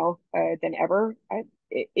so now, than ever.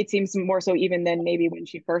 It seems more so even than maybe when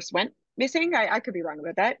she first went missing. I could be wrong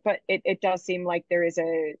about that, but it does seem like there is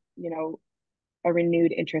a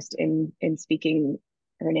renewed interest in speaking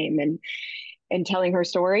her name and telling her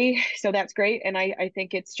story. So that's great. And I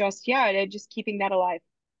think it's just, yeah, just keeping that alive.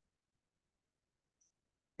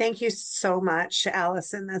 Thank you so much,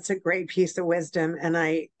 Allison. That's a great piece of wisdom. And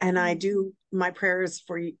I do, my prayers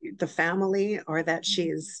for the family are that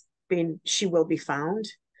she will be found,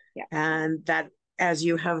 Yeah. and that, as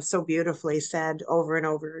you have so beautifully said over and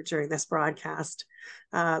over during this broadcast,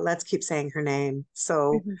 let's keep saying her name.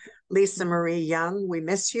 So, Mhm. Lisa Marie Young, we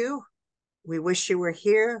miss you. We wish you were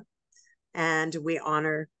here, and we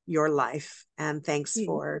honor your life. And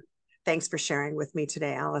Mhm. thanks for sharing with me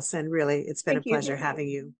today, Allison. Really, it's been a Thank you. pleasure having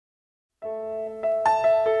you.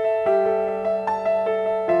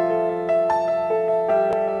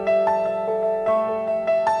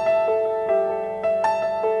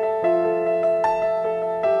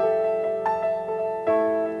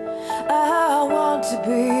 I want to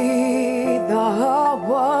be the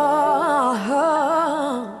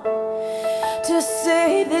to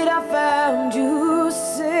say that I found you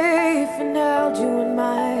safe and held you in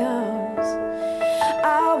my arms.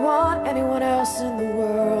 I want anyone else in the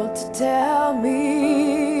world to tell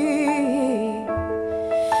me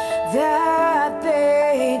that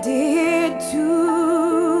they did too,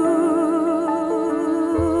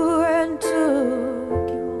 and took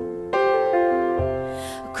you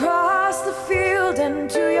across the field and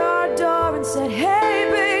to your door and said, hey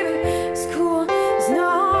baby, it's cool, there's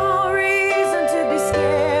no reason to be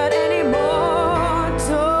scared anymore.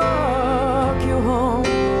 Took you home,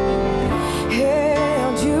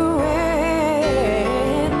 held you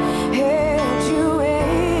in, held you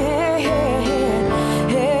in,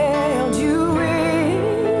 held you in.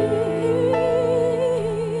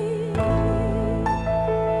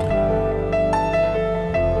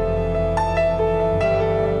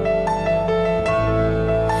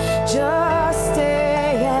 Just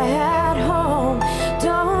stay at home,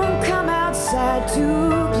 don't come outside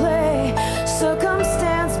to play.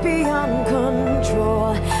 Circumstance beyond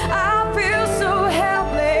control, I feel so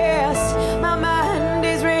helpless. My mind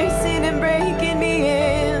is racing and breaking me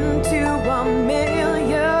into a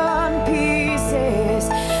million pieces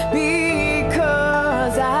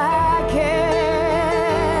because I can't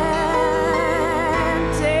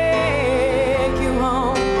take you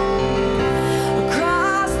home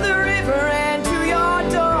across the river and to your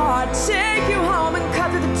door. Take you home and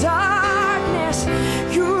cut through the darkness.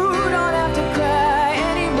 You don't have to cry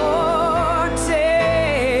anymore.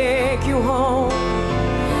 Take you home,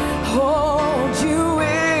 hold you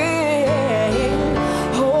in,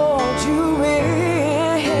 hold you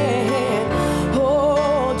in,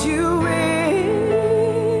 hold you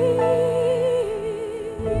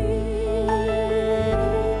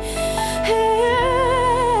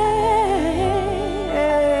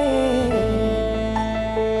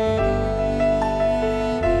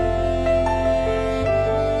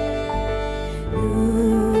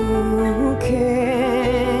You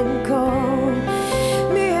can call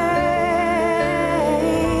me, you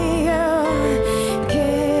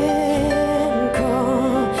can call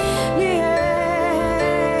me,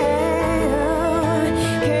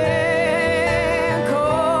 can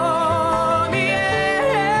call me,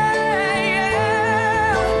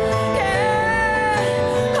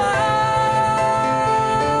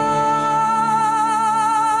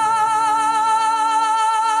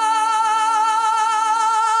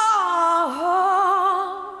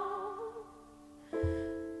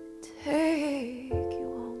 take you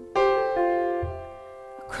home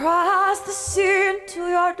across the sea to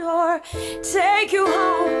your door. Take you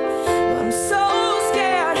home. I'm so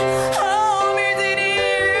scared. Home isn't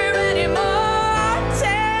here anymore.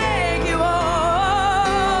 Take you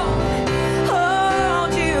home.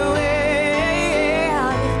 Hold you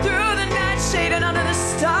in through the night shade and under the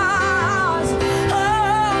stars.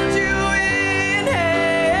 Hold you in.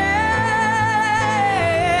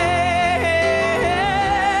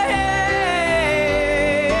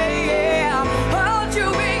 Hold you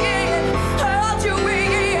in. Hold you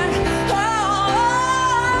in.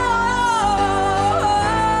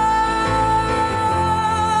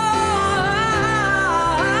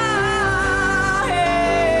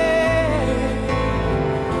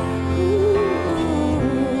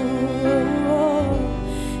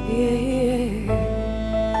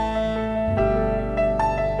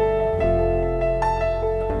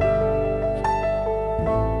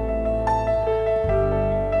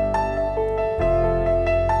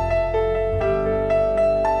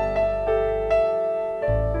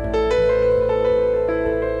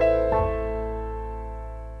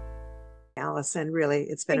 Allison, really,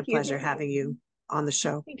 it's been Thank a you. pleasure having you on the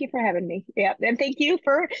show. Thank you for having me. Yeah, and thank you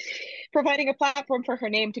for providing a platform for her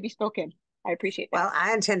name to be spoken. I appreciate that. Well,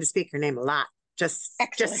 I intend to speak your name a lot. Just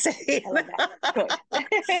say. I love that. Good.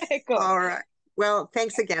 Good. All right. Well,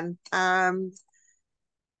 thanks again.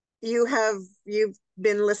 You've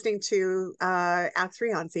been listening to Act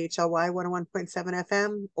 3 on CHLY 101.7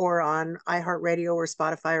 FM or on iHeartRadio or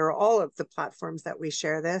Spotify or all of the platforms that we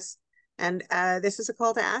share this. And this is a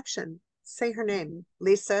call to action. Say her name,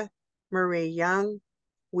 Lisa Marie Young.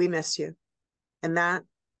 We miss you. And that,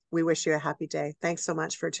 we wish you a happy day. Thanks so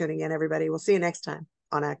much for tuning in, everybody. We'll see you next time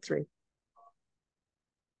on Act 3.